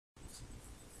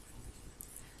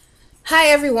Hi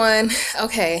everyone.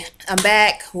 Okay, I'm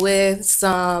back with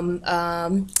some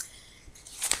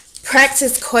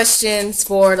practice questions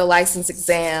for the license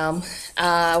exam.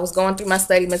 I was going through my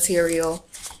study material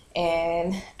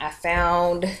and I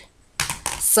found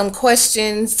some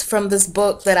questions from this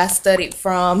book that I studied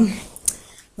from.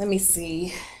 Let me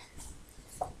see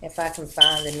if I can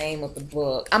find the name of the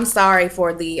book. I'm sorry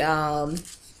for the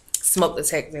smoke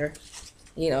detector.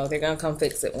 They're gonna come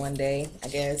fix it one day, I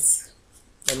guess.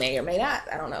 They may or may not.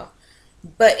 I don't know.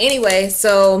 But anyway,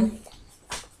 so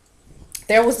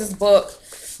there was this book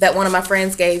that one of my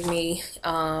friends gave me,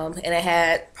 and it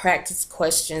had practice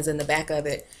questions in the back of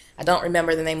it. I don't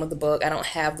remember the name of the book. I don't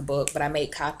have the book, but I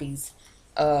made copies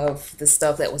of the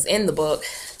stuff that was in the book.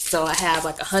 So I have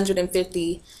like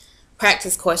 150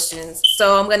 practice questions.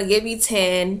 So I'm going to give you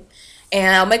 10,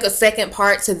 and I'll make a second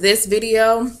part to this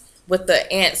video with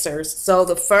the answers. So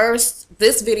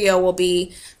this video will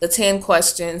be the 10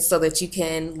 questions so that you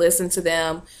can listen to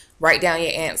them, write down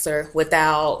your answer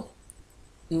without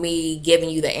me giving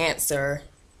you the answer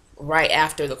right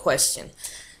after the question.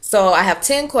 So I have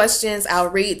 10 questions. I'll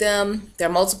read them. They're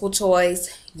multiple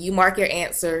choice. You mark your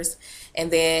answers. And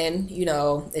then,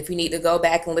 if you need to go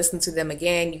back and listen to them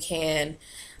again, you can.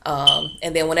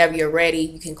 And then whenever you're ready,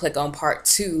 you can click on part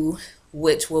 2,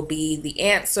 which will be the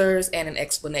answers and an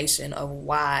explanation of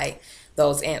why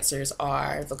those answers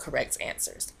are the correct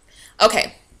answers.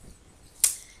 Okay,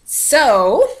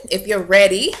 so if you're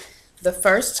ready, the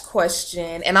first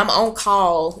question, and I'm on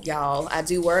call, y'all. I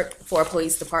do work for a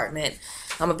police department.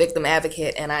 I'm a victim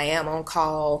advocate, and I am on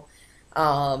call.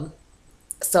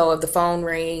 So if the phone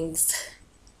rings,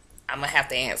 I'm going to have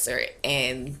to answer it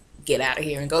and get out of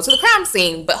here and go to the crime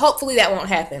scene. But hopefully that won't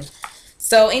happen.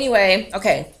 So anyway,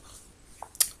 okay.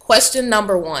 Question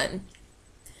number 1.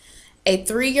 A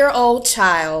 3-year-old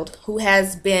child who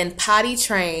has been potty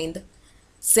trained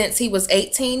since he was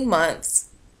 18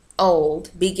 months old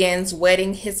begins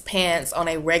wetting his pants on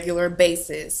a regular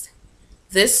basis.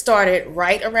 This started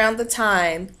right around the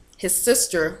time his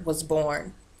sister was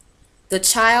born. The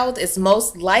child is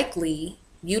most likely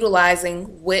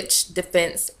utilizing which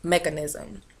defense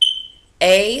mechanism?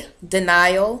 A.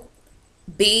 Denial.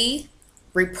 B.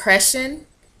 Repression.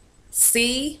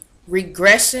 C.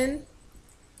 Regression.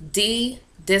 D.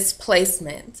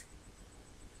 Displacement.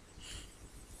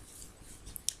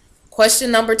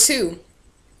 Question number 2.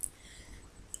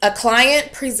 A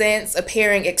client presents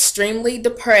appearing extremely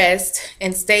depressed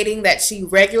and stating that she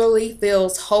regularly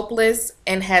feels hopeless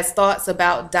and has thoughts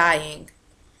about dying.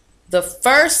 The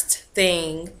first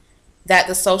thing that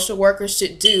the social worker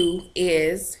should do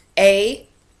is A.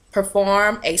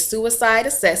 Perform a suicide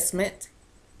assessment.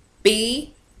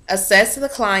 B. Assess the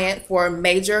client for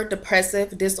major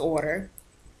depressive disorder.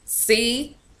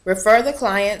 C. Refer the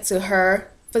client to her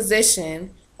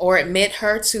physician or admit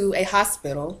her to a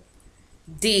hospital.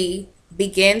 D.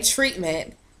 Begin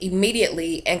treatment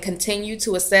immediately and continue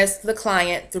to assess the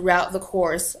client throughout the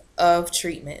course of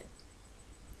treatment.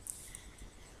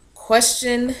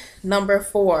 Question number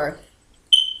 4.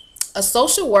 A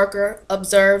social worker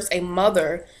observes a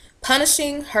mother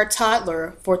punishing her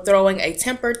toddler for throwing a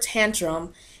temper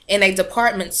tantrum in a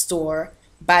department store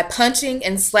by punching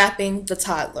and slapping the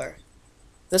toddler.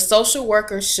 The social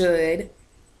worker should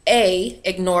A.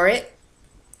 Ignore it.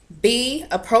 B.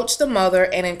 Approach the mother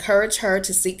and encourage her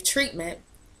to seek treatment.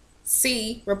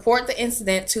 C. Report the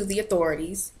incident to the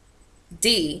authorities.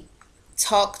 D.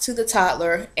 Talk to the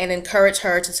toddler and encourage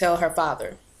her to tell her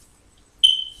father.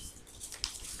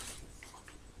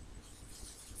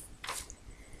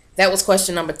 That was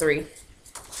question number 3.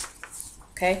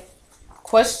 Okay.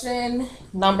 Question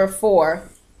number 4.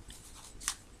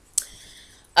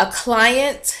 A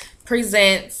client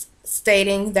presents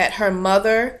stating that her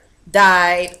mother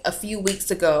died a few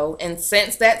weeks ago, and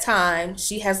since that time,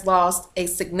 she has lost a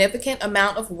significant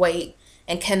amount of weight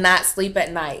and cannot sleep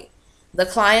at night. The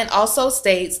client also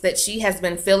states that she has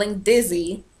been feeling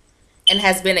dizzy and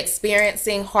has been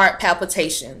experiencing heart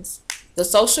palpitations. The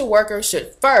social worker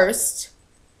should first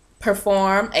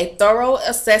perform a thorough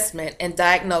assessment and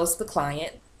diagnose the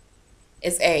client.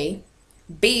 Is A.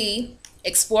 B.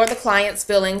 Explore the client's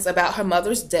feelings about her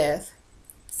mother's death.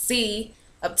 C.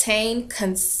 Obtain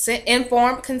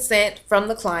informed consent from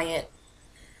the client.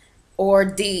 Or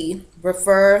D.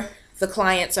 Refer the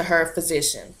client to her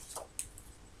physician.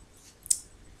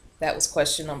 That was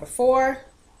question number 4.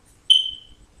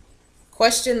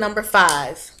 Question number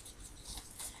 5.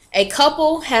 A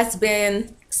couple has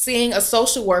been seeing a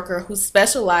social worker who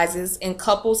specializes in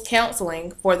couples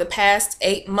counseling for the past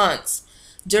 8 months,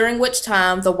 during which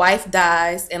time the wife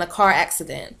dies in a car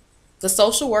accident. The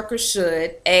social worker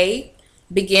should A.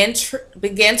 begin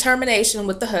termination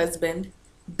with the husband.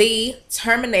 B,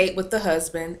 terminate with the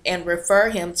husband and refer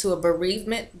him to a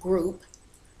bereavement group.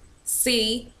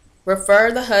 C,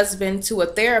 refer the husband to a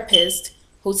therapist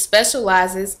who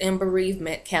specializes in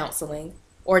bereavement counseling.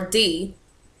 Or D,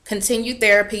 continue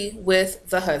therapy with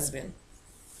the husband.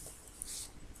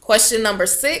 Question number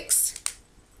 6.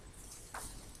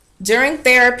 During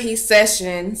therapy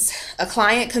sessions, a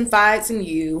client confides in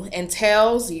you and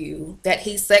tells you that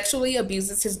he sexually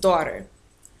abuses his daughter.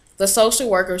 The social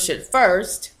worker should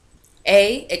first,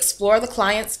 A, explore the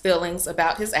client's feelings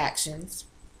about his actions.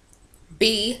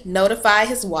 B, notify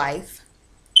his wife.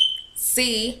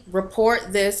 C,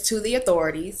 report this to the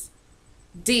authorities.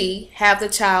 D, have the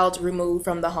child removed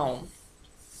from the home.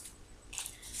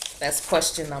 That's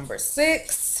question number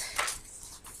 6.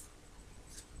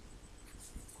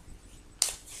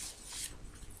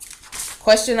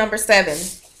 Question number 7.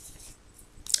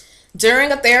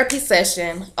 During a therapy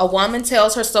session, a woman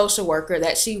tells her social worker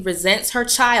that she resents her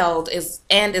child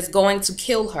and is going to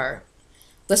kill her.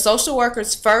 The social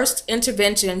worker's first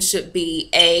intervention should be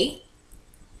A,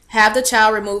 have the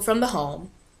child removed from the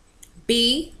home.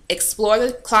 B, explore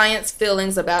the client's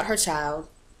feelings about her child.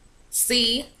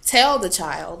 C, tell the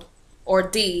child. Or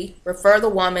D, refer the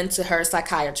woman to her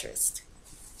psychiatrist.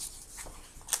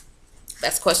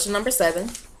 That's question number 7.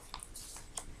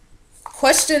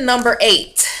 Question number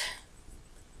 8.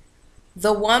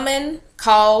 The woman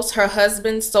calls her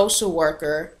husband's social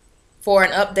worker for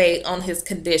an update on his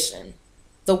condition.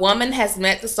 The woman has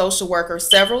met the social worker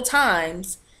several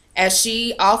times, as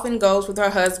she often goes with her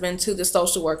husband to the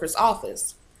social worker's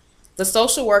office. The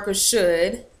social worker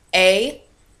should A,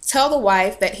 tell the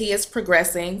wife that he is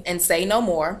progressing and say no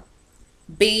more.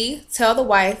 B, tell the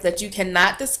wife that you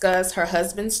cannot discuss her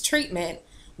husband's treatment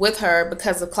with her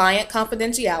because of client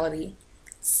confidentiality.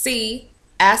 C,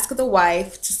 ask the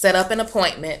wife to set up an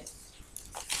appointment.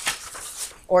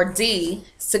 Or D,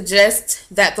 suggest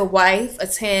that the wife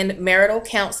attend marital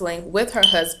counseling with her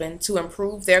husband to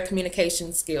improve their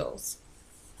communication skills.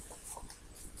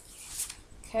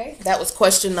 Okay, that was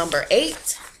question number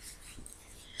 8.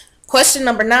 Question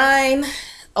number 9.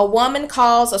 A woman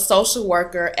calls a social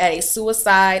worker at a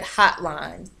suicide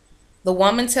hotline. The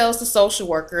woman tells the social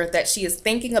worker that she is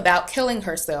thinking about killing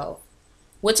herself.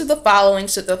 Which of the following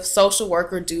should the social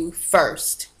worker do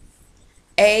first?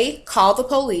 A, call the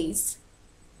police.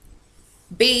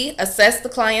 B, assess the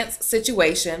client's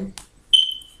situation.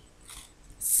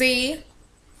 C,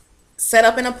 set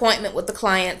up an appointment with the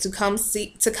client to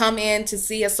come in to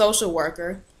see a social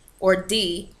worker. Or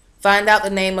D, find out the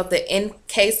name of the in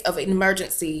case of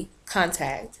emergency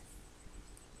contact.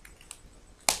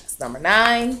 That's number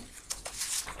 9.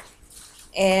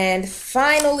 And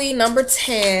finally, number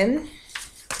 10.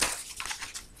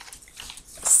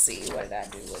 See, what did I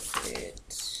do with it?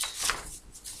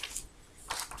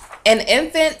 An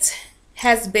infant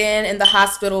has been in the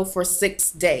hospital for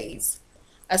 6 days.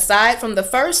 Aside from the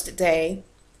first day,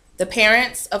 the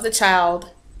parents of the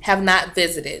child have not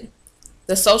visited.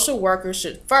 The social worker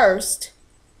should first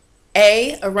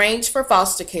A, arrange for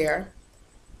foster care.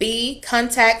 B,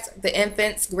 contact the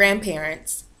infant's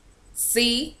grandparents.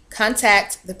 C,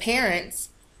 contact the parents.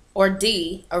 Or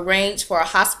D, arrange for a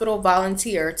hospital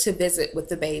volunteer to visit with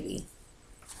the baby.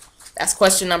 That's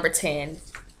question number 10.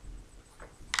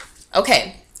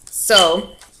 Okay,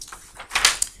 so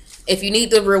if you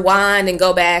need to rewind and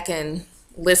go back and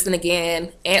listen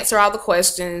again, answer all the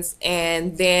questions,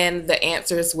 and then the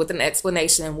answers with an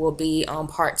explanation will be on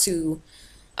part 2,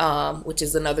 which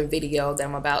is another video that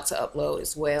I'm about to upload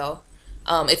as well.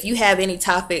 If you have any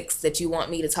topics that you want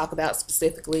me to talk about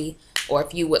specifically, or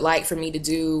if you would like for me to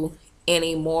do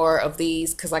any more of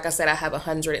these, because like I said, I have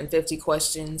 150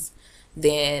 questions,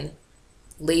 then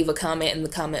leave a comment in the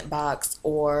comment box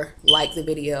or like the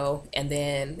video, and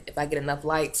then if I get enough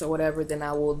likes or whatever, then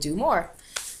I will do more.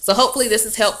 So hopefully this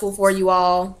is helpful for you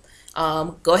all.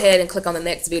 Go ahead and click on the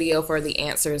next video for the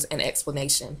answers and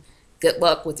explanation. Good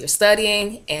luck with your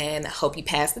studying, and I hope you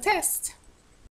pass the test.